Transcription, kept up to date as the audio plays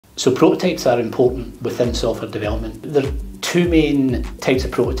So prototypes are important within software development. There are two main types of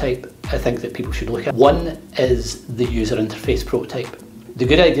prototype I think that people should look at. One is the user interface prototype. The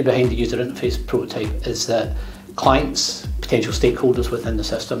good idea behind the user interface prototype is that clients, potential stakeholders within the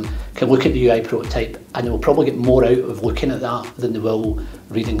system can look at the UI prototype and they will probably get more out of looking at that than they will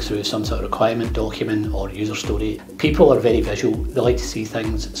reading through some sort of requirement document or user story. People are very visual, they like to see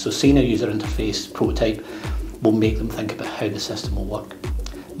things, so seeing a user interface prototype will make them think about how the system will work.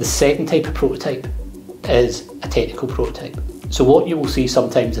 The second type of prototype is a technical prototype. So what you will see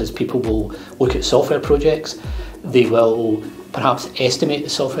sometimes is people will look at software projects, they will perhaps estimate the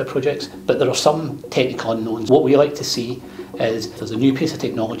software projects, but there are some technical unknowns. What we like to see is if there's a new piece of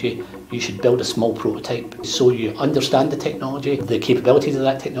technology, you should build a small prototype so you understand the technology, the capabilities of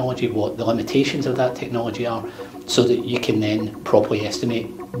that technology, what the limitations of that technology are, so that you can then properly estimate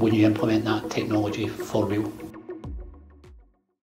when you implement that technology for real.